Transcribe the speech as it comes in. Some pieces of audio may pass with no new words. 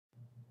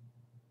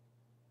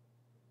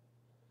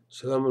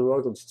Shalom and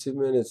welcome to 2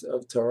 Minutes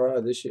of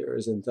Torah. This year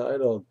is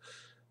entitled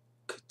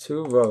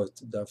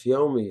Ketuvoth, Daf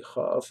Yomi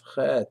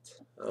Chet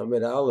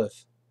Amid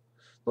Aleph.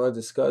 One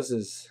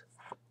discusses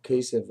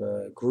case of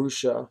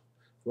Grusha,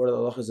 one of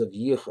the halachos of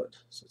Yichud.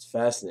 So it's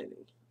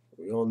fascinating.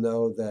 We all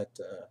know that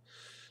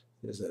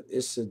there's an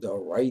Issa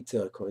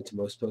D'Oraita, according to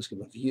most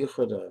poskim of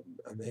Yichud,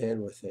 a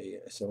man with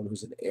someone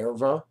who's an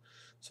erva,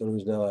 someone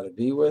who's not allowed to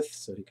be with,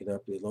 so he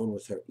cannot be alone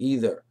with her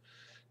either.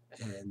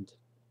 And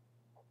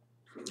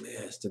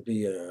it has to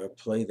be a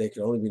place. They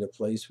can only be in a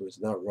place where it's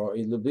not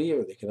Ra'i Labi,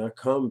 or they cannot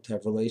come to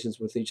have relations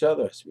with each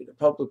other. It has to be in a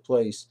public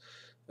place.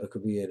 It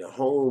could be in a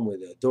home where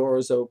the door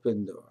is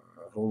opened, or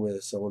a home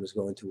where someone is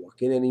going to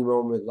walk in any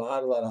moment. A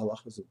lot of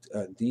halachas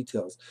of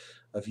details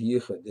of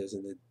Yichud. There's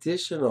an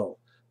additional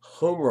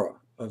chumrah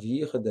of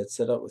Yichud that's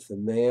set up with the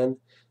man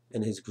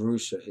and his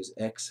grusha, his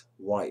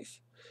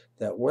ex-wife.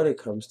 That when it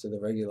comes to the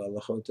regular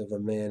halachot of a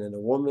man and a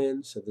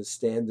woman, so the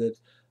standard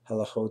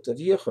halachot of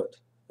Yichud.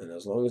 And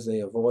as long as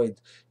they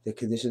avoid the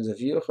conditions of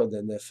Yichud,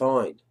 then they're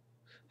fine.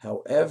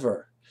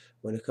 However,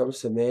 when it comes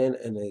to man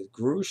and a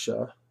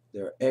grusha,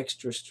 there are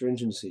extra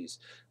stringencies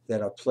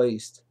that are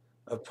placed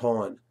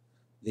upon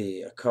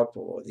the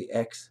couple or the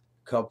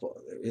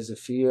ex-couple. There is a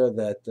fear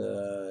that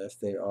if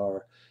they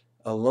are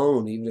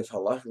alone, even if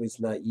halachically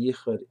it's not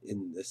Yichud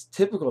in this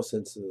typical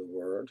sense of the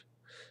word,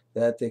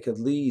 that they could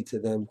lead to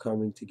them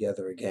coming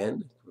together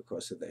again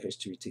because of their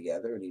history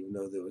together, and even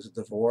though there was a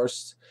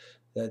divorce,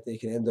 that they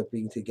can end up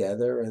being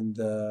together and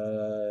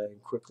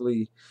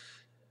quickly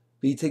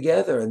be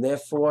together, and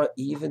therefore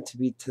even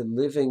to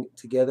living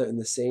together in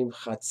the same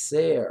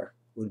chatzer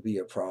would be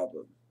a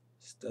problem.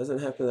 This doesn't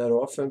happen that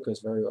often, because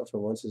very often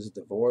once there's a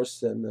divorce,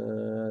 then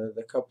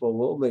the couple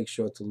will make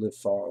sure to live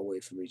far away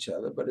from each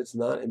other, but it's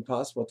not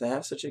impossible to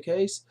have such a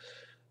case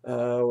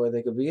where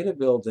they could be in a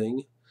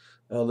building,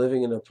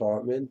 living in an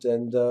apartment,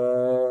 and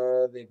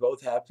they're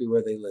both happy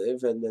where they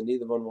live, and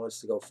neither one wants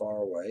to go far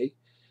away,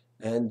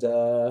 and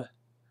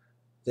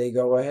they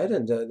go ahead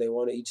and they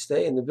want to each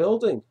stay in the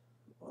building.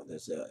 Well,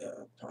 there's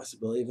a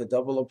possibility of a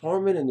double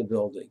apartment in the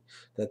building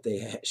that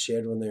they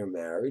shared when they were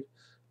married,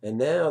 and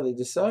now they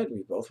decide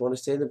we both want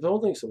to stay in the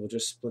building, so we'll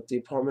just split the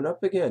apartment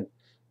up again.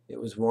 It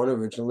was one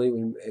originally,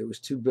 it was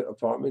two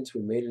apartments,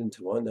 we made it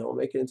into one, now we'll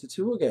make it into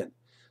two again.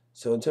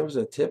 So in terms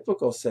of a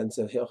typical sense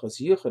of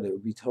Hilchos Yichud, it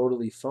would be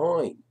totally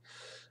fine.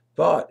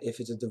 But if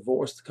it's a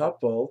divorced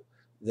couple,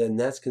 then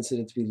that's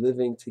considered to be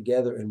living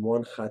together in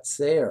one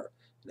chatzer.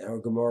 Now, our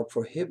Gemara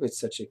prohibits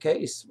such a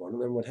case. One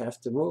of them would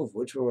have to move.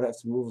 Which one would have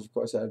to move, of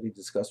course, that would be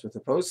discussed with the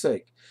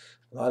posek.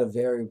 A lot of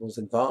variables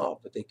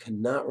involved, but they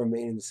cannot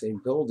remain in the same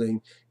building,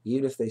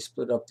 even if they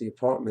split up the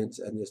apartments,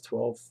 and there's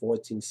 12,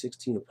 14,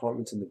 16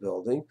 apartments in the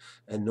building,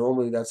 and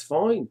normally that's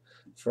fine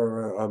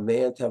for a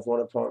man to have one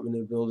apartment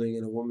in the building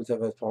and a woman to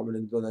have an apartment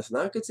in the building. That's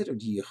not considered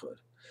yichud.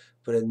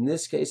 But in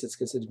this case, it's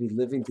considered to be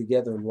living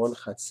together in one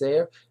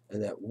chatzer,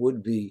 and that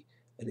would be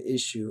an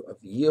issue of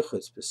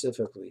yichud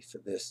specifically for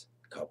this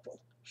couple.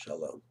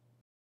 Shalom.